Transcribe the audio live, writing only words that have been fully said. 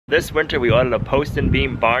This winter we ordered a post and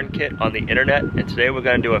beam barn kit on the internet, and today we're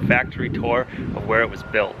going to do a factory tour of where it was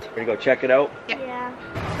built. We're going to go check it out? Yeah.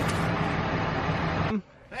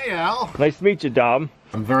 Hey Al. Nice to meet you, Dom.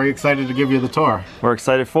 I'm very excited to give you the tour. We're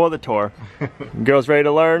excited for the tour. Girls ready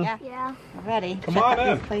to learn? Yeah. Ready. Come on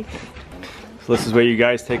in. So this is where you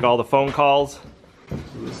guys take all the phone calls?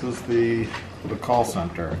 This is the call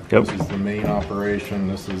center. Yep. This is the main operation.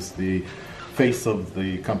 This is the face of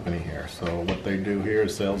the company here. So what they do here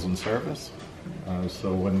is sales and service.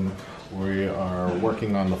 So when we are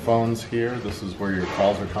working on the phones here, this is where your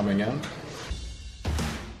calls are coming in.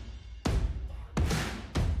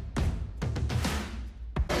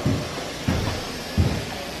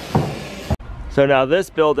 So now this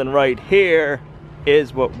building right here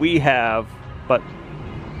is what we have, but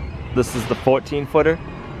this is the 14-footer?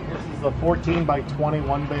 This is a 14 by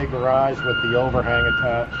 21 bay garage with the overhang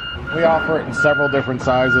attached. We offer it in several different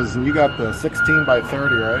sizes, and you got the 16 by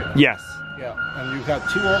 30, right? Yes. Yeah, and you've got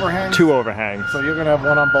two overhangs? Two overhangs. So you're gonna have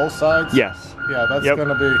one on both sides? Yes. Yeah, that's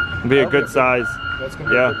gonna be a good size. That's gonna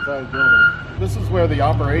be a good size building. This is where the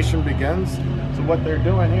operation begins. So what they're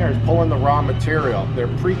doing here is pulling the raw material. They're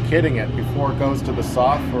pre-kitting it before it goes to the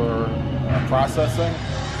saw for processing.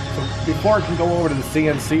 So before it can go over to the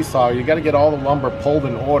CNC saw, you got to get all the lumber pulled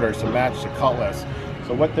in order to match the cutlass.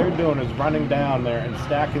 So what they're doing is running down there and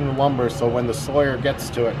stacking the lumber so when the sawyer gets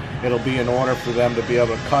to it, it'll be in order for them to be able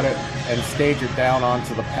to cut it and stage it down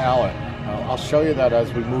onto the pallet. I'll show you that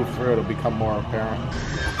as we move through, it'll become more apparent.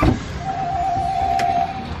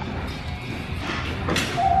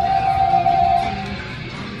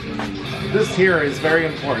 This here is very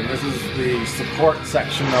important. This is the support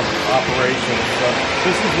section of the operation. So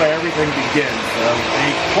this is where everything begins.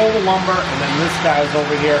 They pull the lumber, and then this guy's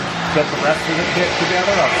over here get the rest of the kit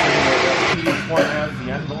together. I'll show you where each one has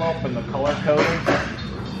the envelope and the color coding.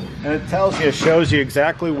 And it tells you, it shows you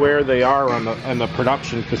exactly where they are on the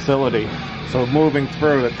production facility. So moving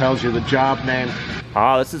through, it tells you the job name.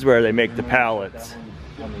 Ah, this is where they make the pallets.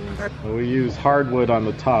 We use hardwood on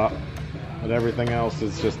the top, but everything else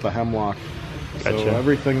is just the hemlock. Gotcha. So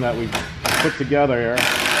everything that we put together here.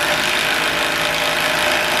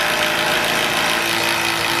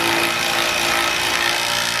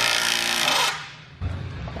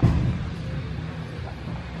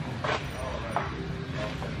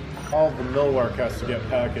 All the millwork has to get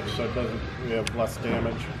packaged so it doesn't, we have less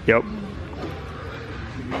damage. Yep.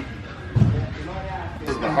 This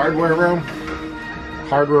is the hardware room.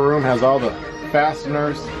 Hardware room has all the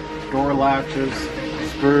fasteners, door latches,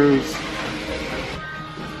 screws.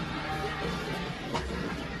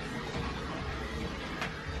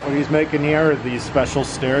 What he's making here are these special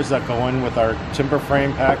stairs that go in with our timber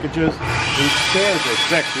frame packages. These stairs are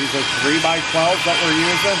thick. These are 3 by 12s that we're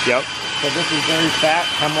using. Yep. So this is very fat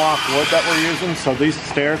hemlock wood that we're using. So these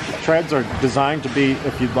stair treads are designed to be,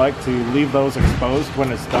 if you'd like to leave those exposed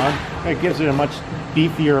when it's done, it gives it a much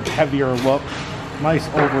beefier, heavier look. Nice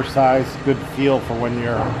oversized, good feel for when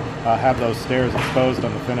you have those stairs exposed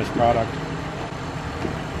on the finished product.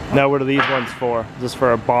 Now what are these ones for? Is this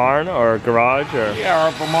for a barn or a garage or? Yeah,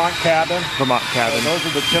 our Vermont cabin. Vermont cabin. So those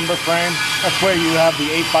are the timber frame. That's where you have the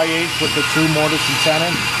 8x8s with the true mortise and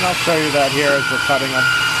tenon. And I'll show you that here as we're cutting them.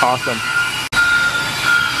 Awesome.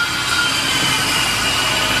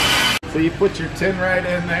 So you put your tin right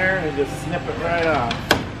in there and just snip it right off.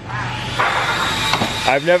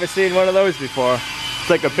 I've never seen one of those before. It's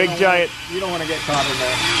like a big giant... You don't want to get caught in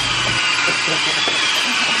there.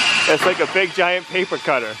 It's like a big giant paper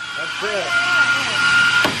cutter. That's it.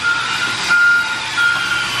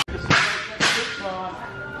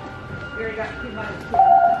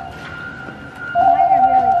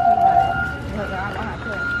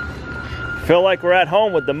 Feel like we're at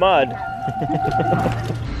home with the mud.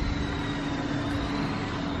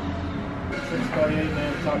 6x8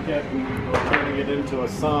 Nantucket, we're turning it into a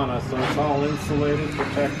sauna, so it's all insulated,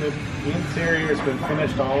 protected. The interior has been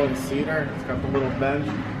finished all in cedar. It's got the little bench.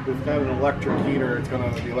 We've got an electric heater.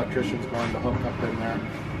 The electrician's going to hook up in there.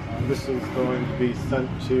 This is going to be sent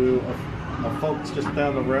to folks just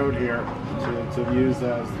down the road here to use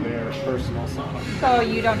as their personal sauna. So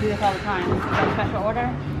you don't do this all the time? Is that a special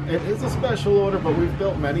order? It is a special order, but we've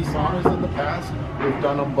built many saunas in the past. We've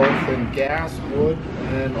done them both in gas, wood,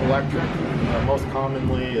 and electric. Most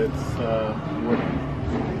commonly, it's wood.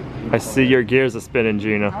 I see your gears are spinning,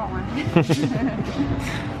 Gina. I want one.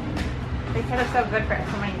 They said it's so good for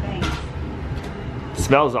so many things.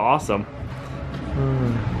 Smells awesome.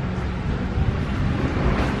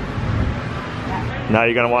 Now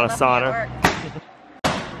you're gonna want a sauna.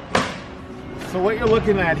 So what you're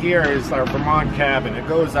looking at here is our Vermont cabin. It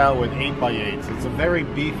goes out with 8x8s. It's a very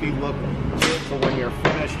beefy look. so when you're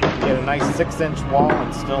finished, you can get a nice 6-inch wall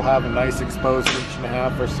and still have a nice exposed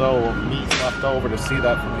 1.5 inch or so of meat left over to see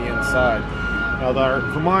that from the inside. Now our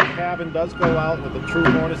Vermont cabin does go out with a true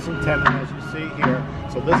mortise and tenon, as you see here.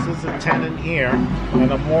 So this is a tenon here, and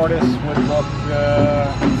a mortise would look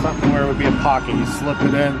something where it would be a pocket. You slip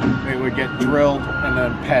it in, it would get drilled and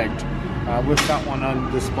then pegged. We've got one on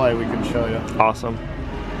display we can show you. Awesome.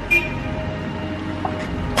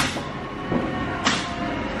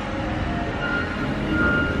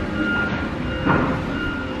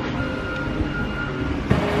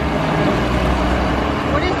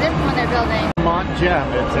 What is this one they're building? Vermont Gem.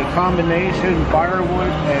 It's a combination firewood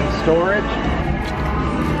and storage.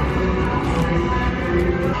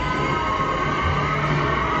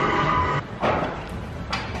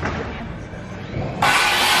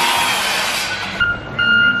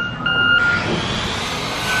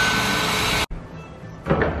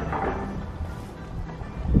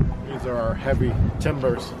 These are our heavy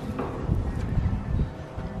timbers.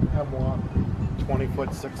 Have one 20-foot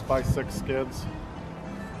 6x6 skids.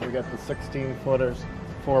 We got the 16-footers,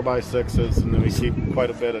 4x6s, and then we keep quite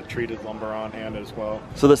a bit of treated lumber on hand as well.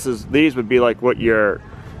 So these would be like what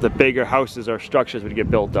the bigger houses or structures would get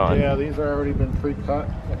built on. Yeah, these are already been pre-cut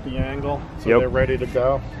at the angle, so Yep. they're ready to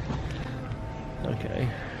go. Okay.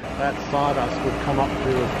 That sawdust would come up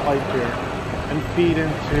through a pipe here and feed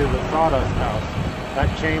into the sawdust house.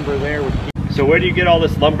 That chamber there would keep... So where do you get all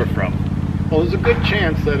this lumber from? Well, there's a good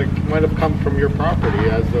chance that it might have come from your property,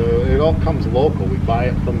 as it all comes local. We buy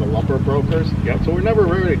it from the lumber brokers. Yep. So we're never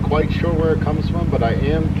really quite sure where it comes from, but I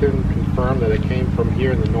can confirm that it came from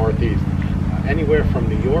here in the Northeast. Anywhere from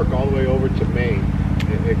New York all the way over to Maine.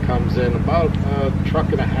 It comes in about a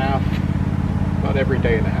truck and a half, about every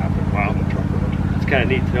day and a half. Wow. The truck road. It's kind of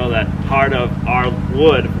neat to know that part of our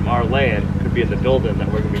wood from our land could be in the building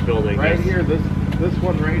that we're going to be building. Right here, this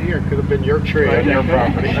one right here could have been your tree on your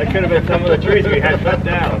property. That could have been some of the trees we had cut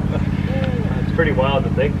down. It's pretty wild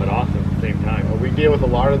to think, but awesome at the same time. We deal with a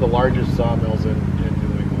lot of the largest sawmills in New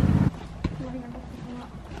England.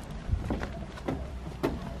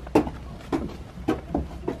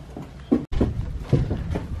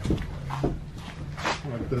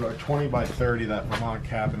 Like our 20 by 30, that Vermont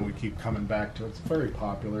cabin we keep coming back to. It's very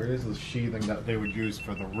popular. It is a sheathing that they would use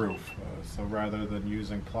for the roof. So rather than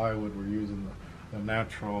using plywood, we're using the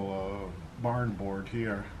natural barn board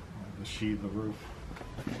here to sheathe the roof.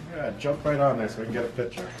 Yeah, jump right on there so we can get a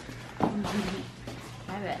picture. I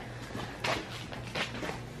bet.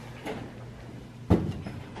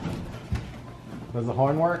 Does the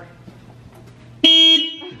horn work?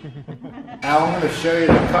 Now I'm going to show you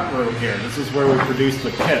the cut room here. This is where we produce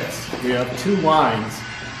the kits. We have 2 lines,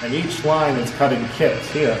 and each line is cutting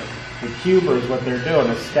kits here. The cubers, what they're doing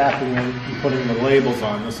is stacking and putting the labels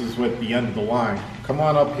on. This is with the end of the line. Come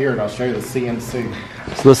on up here and I'll show you the CNC.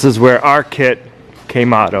 So this is where our kit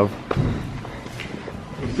came out of.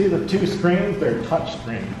 You see the 2 screens? They're touch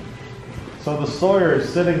screen. So the sawyer is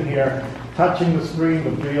sitting here touching the screen to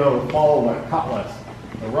be able to follow that cut list.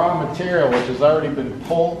 The raw material, which has already been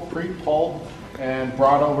pulled, pre-pulled, and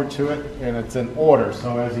brought over to it, and it's in order.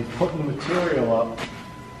 So as he's putting the material up,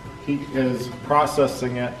 he is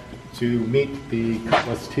processing it to meet the cut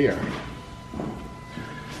list here.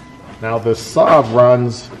 Now the saw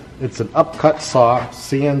runs, it's an upcut saw,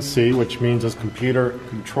 CNC, which means it's computer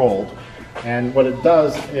controlled. And what it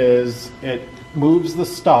does is it moves the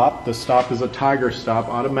stop. The stop is a tiger stop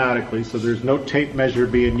automatically, so there's no tape measure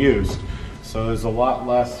being used. So there's a lot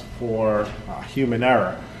less for human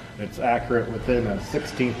error. It's accurate within a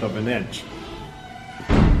 1/16 of an inch.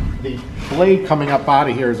 The blade coming up out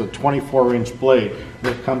of here is a 24-inch blade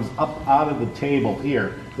that comes up out of the table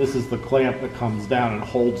here. This is the clamp that comes down and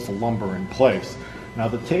holds the lumber in place. Now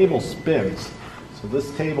the table spins. So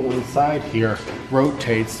this table inside here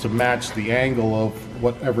rotates to match the angle of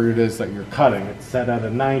whatever it is that you're cutting. It's set at a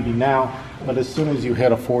 90 now, but as soon as you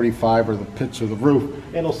hit a 45 or the pitch of the roof,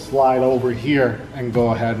 it'll slide over here and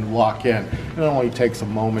go ahead and lock in. It only takes a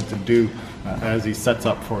moment to do as he sets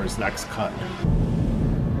up for his next cut.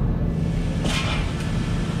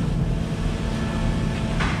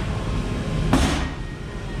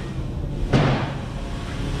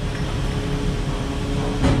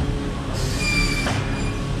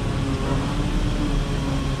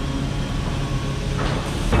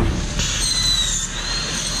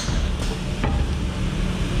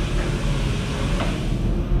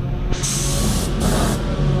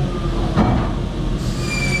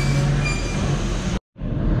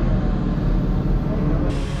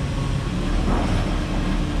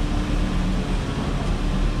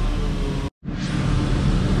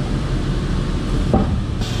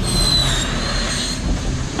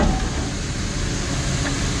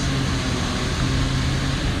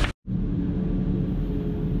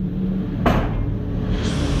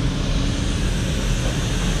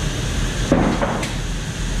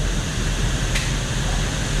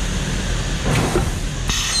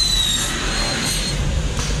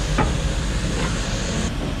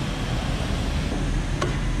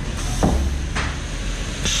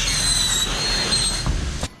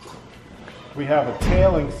 have a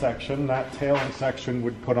tailing section. That tailing section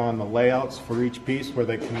would put on the layouts for each piece where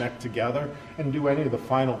they connect together and do any of the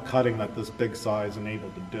final cutting that this big saw is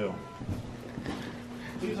enabled to do.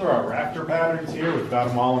 These are our rafter patterns here. We've got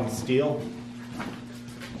them all in steel.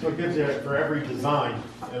 So it gives you, for every design,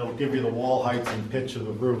 it'll give you the wall heights and pitch of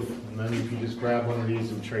the roof. And then you can just grab one of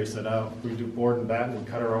these and trace it out. We do board and batten. We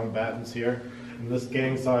cut our own battens here. And this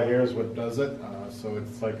gang saw here is what does it. So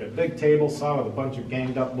it's like a big table saw with a bunch of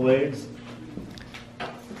ganged up blades.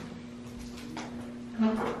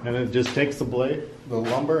 And it just takes the blade, the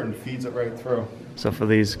lumber, and feeds it right through. So for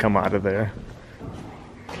these come out of there.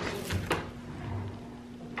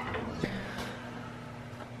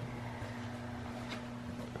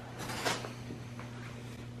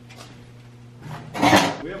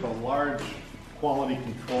 We have a large quality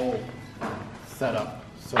control setup.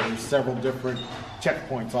 So there's several different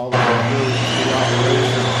checkpoints all the way through the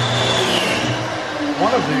operation.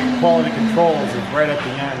 One of the quality controls is right at the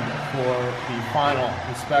end for the final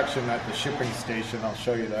inspection at the shipping station. I'll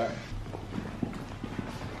show you that.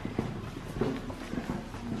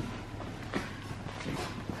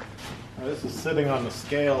 Now this is sitting on the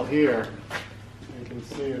scale here. You can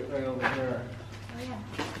see it right over there,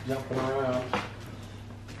 jumping around.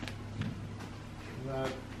 That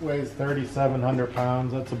weighs 3,700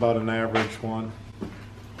 pounds. That's about an average one.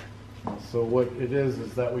 So what it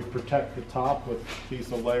is that we protect the top with a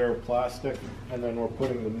piece of layer of plastic, and then we're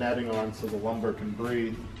putting the netting on so the lumber can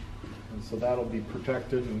breathe. And so that'll be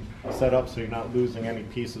protected and set up so you're not losing any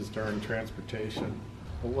pieces during transportation.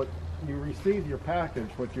 But what you receive your package,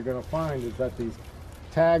 what you're going to find is that these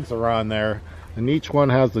tags are on there, and each one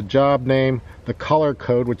has the job name, the color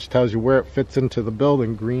code, which tells you where it fits into the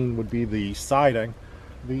building. Green would be the siding.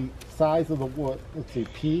 The size of the wood, it's a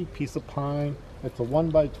piece of pine. It's a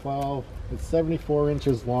 1x12. It's 74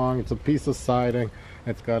 inches long. It's a piece of siding.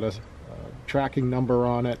 It's got a tracking number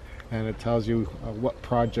on it, and it tells you what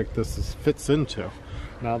project this fits into.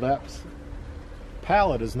 Now that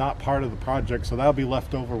pallet is not part of the project, so that'll be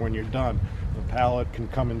left over when you're done. The pallet can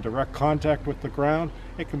come in direct contact with the ground.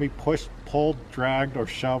 It can be pushed, pulled, dragged, or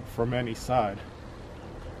shoved from any side.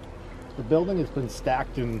 The building has been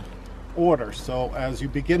stacked in order, so as you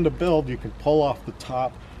begin to build, you can pull off the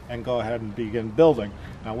top and go ahead and begin building.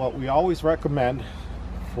 Now what we always recommend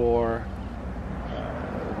for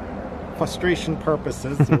frustration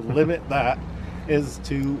purposes, to limit that, is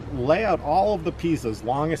to lay out all of the pieces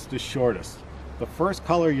longest to shortest. The first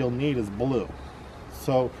color you'll need is blue.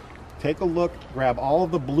 So take a look, grab all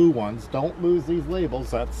of the blue ones. Don't lose these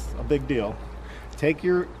labels, that's a big deal. Take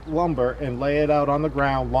your lumber and lay it out on the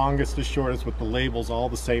ground longest to shortest with the labels all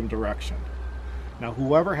the same direction. Now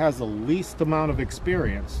whoever has the least amount of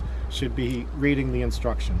experience should be reading the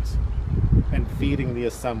instructions and feeding the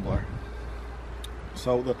assembler.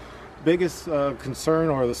 So the biggest concern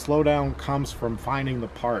or the slowdown comes from finding the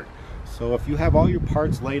part. So if you have all your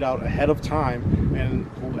parts laid out ahead of time and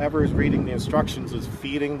whoever is reading the instructions is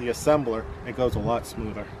feeding the assembler, it goes a lot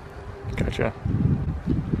smoother. Gotcha.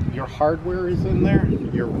 Your hardware is in there,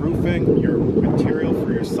 your roofing, your material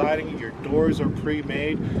for your siding, your doors are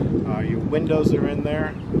pre-made, your windows are in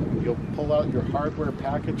there. You'll pull out your hardware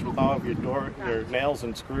package with all of your nails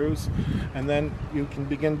and screws, and then you can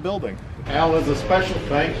begin building. Al, as a special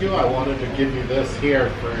thank you, I wanted to give you this here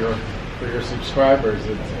for your subscribers.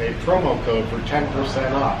 It's a promo code for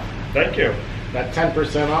 10% off. Thank you. That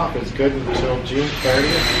 10% off is good until June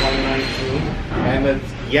 30th, 2019, and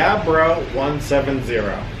it's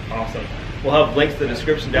YaBro170. Awesome. We'll have links in the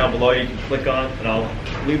description down below you can click on, and I'll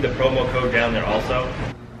leave the promo code down there also.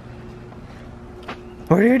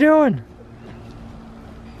 What are you doing?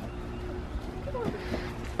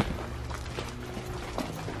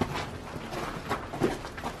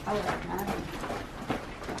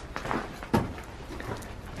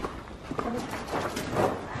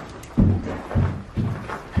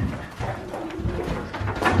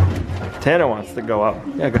 Tanner wants to go up.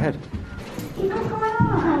 Yeah, go ahead.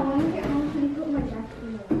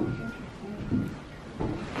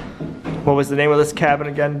 What was the name of this cabin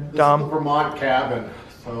again, Dom? This is the Vermont cabin.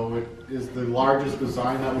 So it is the largest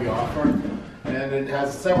design that we offer. And it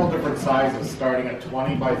has several different sizes, starting at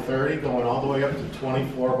 20 by 30, going all the way up to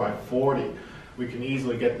 24 by 40. We can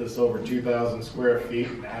easily get this over 2,000 square feet,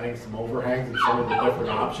 adding some overhangs and some of the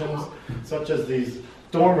different options, such as these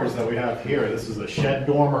dormers that we have here. This is a shed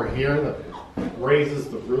dormer here that raises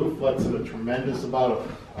the roof, lets in a tremendous amount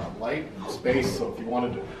of light and space. So if you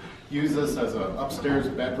wanted to use this as an upstairs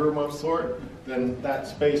bedroom of sort, then that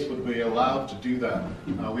space would be allowed to do that.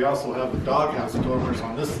 We also have the doghouse dormers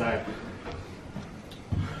on this side.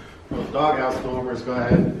 Those doghouse dormers go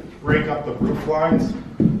ahead and break up the roof lines.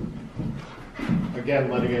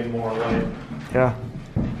 Again, letting in more light. Yeah.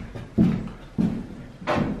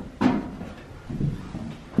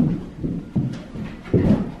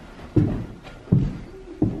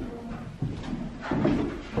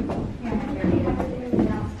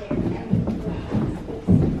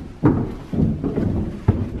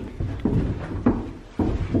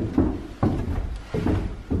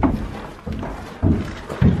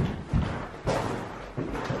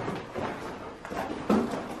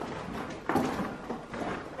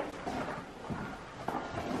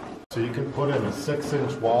 So you can put in a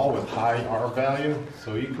 6-inch wall with high R value,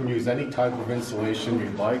 so you can use any type of insulation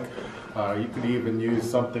you'd like. You could even use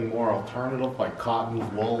something more alternative like cotton,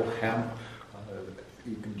 wool, hemp.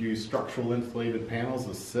 You could use structural insulated panels,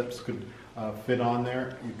 the SIPs could fit on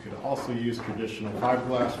there. You could also use traditional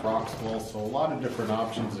fiberglass, rock wool, so a lot of different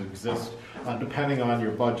options exist depending on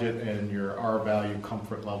your budget and your R value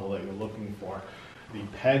comfort level that you're looking for. The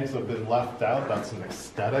pegs have been left out, that's an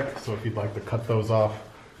aesthetic, so if you'd like to cut those off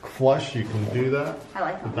flush, you can do that. I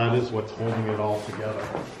like but that is what's holding it all together.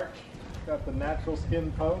 Got the natural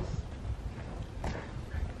skin post.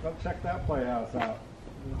 Go check that playhouse out.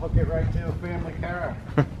 And hook it right to a family car.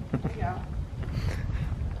 There you go.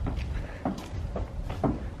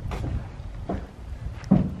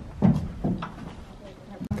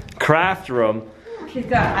 Craft room. She's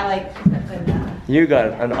got, I like, she's got good, You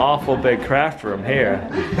got an awful big craft room here.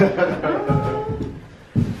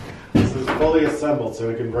 This is fully assembled, so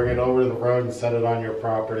we can bring it over to the road and set it on your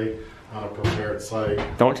property on a prepared site.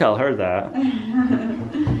 Don't tell her that.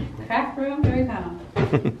 craft room, very calm.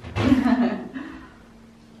 Very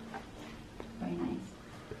nice.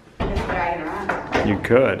 Just drag it around. You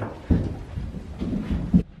could.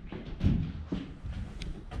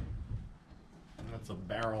 That's a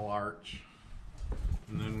barrel arch.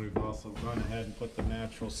 And then we've also gone ahead and put the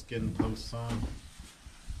natural skin posts on.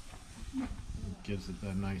 It gives it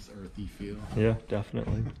that nice earthy feel. Yeah,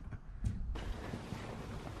 definitely.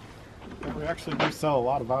 We actually do sell a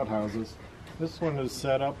lot of outhouses. This one is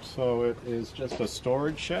set up so it is just a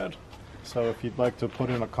storage shed. So if you'd like to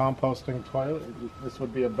put in a composting toilet, this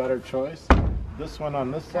would be a better choice. This one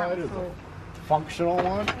on this side is a functional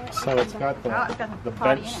one. So it's got the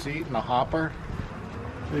bench seat and a hopper.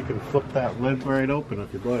 You can flip that lid right open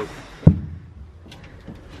if you'd like.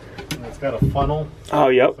 And it's got a funnel. Oh,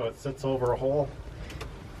 yep. So it sits over a hole.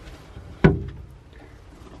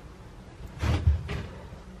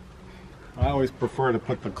 I always prefer to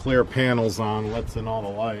put the clear panels on, lets in all the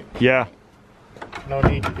light. Yeah. No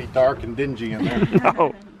need to be dark and dingy in there.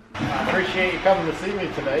 No. I appreciate you coming to see me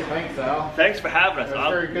today. Thanks, Al. Thanks for having us. It was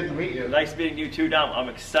very good to meet you. Nice meeting you too. Now I'm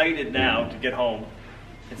excited now to get home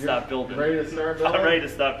and start building. Ready to start building? I'm ready to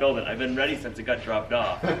start building. I've been ready since it got dropped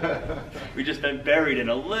off. We've just been buried in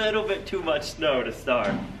a little bit too much snow to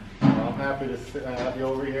start. Well, I'm happy to have you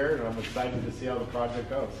over here, and I'm excited to see how the project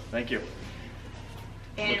goes. Thank you.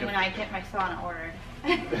 And when I get my sauna ordered.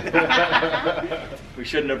 We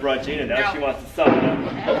shouldn't have brought Gina. Now she wants to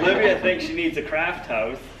sauna. Olivia thinks she needs a craft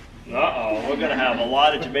house. Uh-oh, we're gonna have a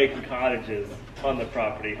lot of Jamaican cottages on the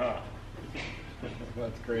property, huh?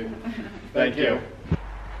 That's great. Thank you.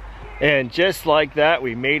 And just like that,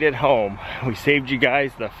 we made it home. We saved you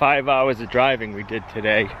guys the 5 hours of driving we did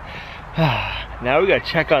today. Now we gotta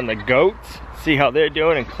check on the goats, see how they're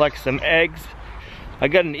doing, and collect some eggs. I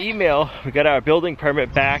got an email, we got our building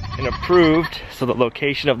permit back and approved, so the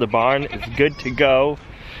location of the barn is good to go.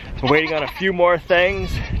 We're waiting on a few more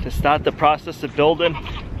things to start the process of building.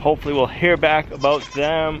 Hopefully we'll hear back about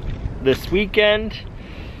them this weekend.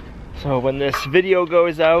 So when this video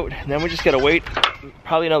goes out, then we just gotta wait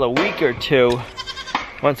probably another week or two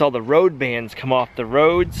once all the road bans come off the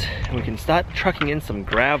roads and we can start trucking in some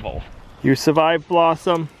gravel. You survived,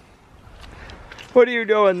 Blossom? What are you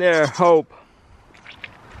doing there, Hope?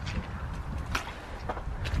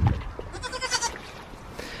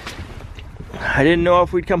 I didn't know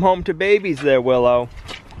if we'd come home to babies there, Willow.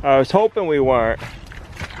 I was hoping we weren't.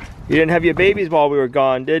 You didn't have your babies while we were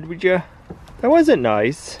gone, did you? That wasn't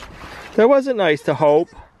nice. That wasn't nice to Hope.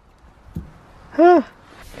 Huh?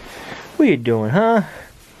 What are you doing, huh?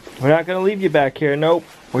 We're not gonna leave you back here, nope.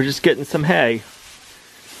 We're just getting some hay.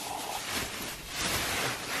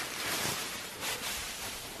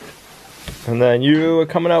 And then you are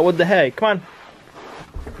coming out with the hay. Come on.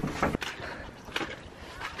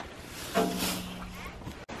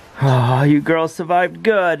 Oh, you girls survived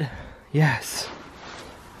good. Yes.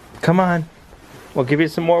 Come on. We'll give you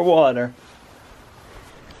some more water.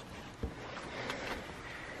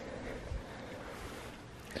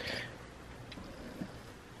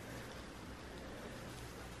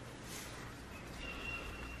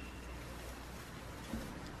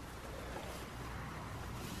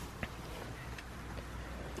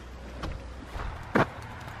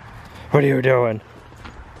 What are you doing?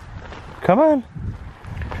 Come on.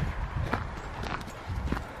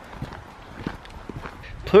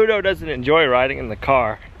 Pluto doesn't enjoy riding in the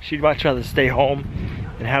car. She'd much rather stay home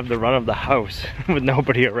and have the run of the house with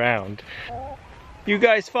nobody around. You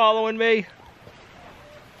guys following me?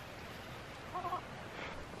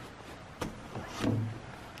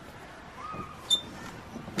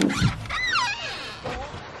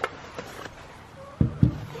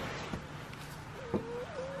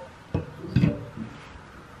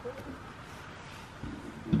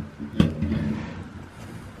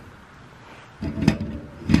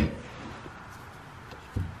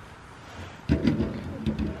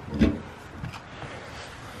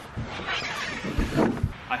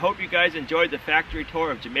 I hope you guys enjoyed the factory tour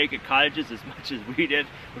of Jamaica Cottages as much as we did.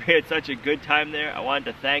 We had such a good time there. I wanted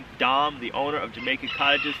to thank Dom, the owner of Jamaica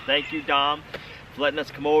Cottages. Thank you, Dom, for letting us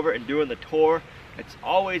come over and doing the tour. It's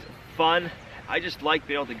always fun. I just like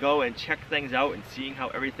being able to go and check things out and seeing how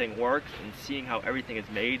everything works and seeing how everything is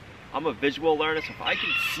made. I'm a visual learner, so if I can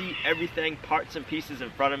see everything, parts and pieces in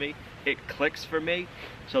front of me, it clicks for me.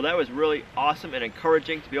 So that was really awesome and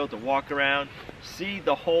encouraging to be able to walk around, see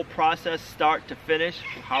the whole process start to finish,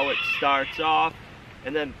 how it starts off,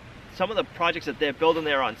 and then some of the projects that they're building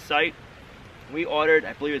there on site. We ordered,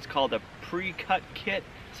 I believe it's called a pre-cut kit,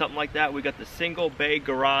 something like that. We got the single bay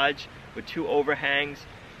garage with 2 overhangs.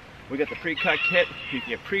 We got the pre-cut kit. You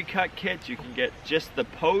can get pre-cut kits, you can get just the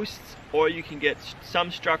posts, or you can get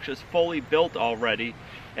some structures fully built already,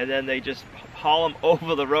 and then they just haul them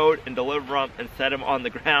over the road and deliver them and set them on the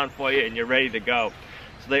ground for you and you're ready to go.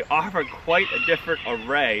 So they offer quite a different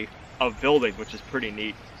array of buildings, which is pretty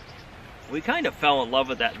neat. We kind of fell in love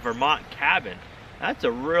with that Vermont cabin. That's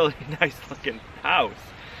a really nice looking house.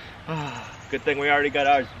 Good thing we already got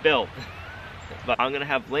ours built. But I'm gonna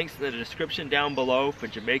have links in the description down below for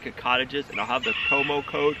Jamaica Cottages, and I'll have the promo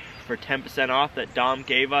code for 10% off that Dom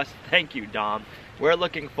gave us. Thank you, Dom. We're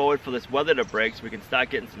looking forward for this weather to break so we can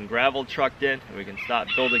start getting some gravel trucked in and we can start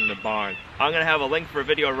building the barn. I'm gonna have a link for a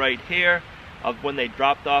video right here of when they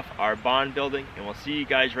dropped off our barn building, and we'll see you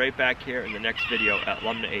guys right back here in the next video at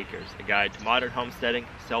Lumnah Acres, a guide to modern homesteading,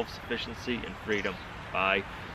 self-sufficiency, and freedom. Bye.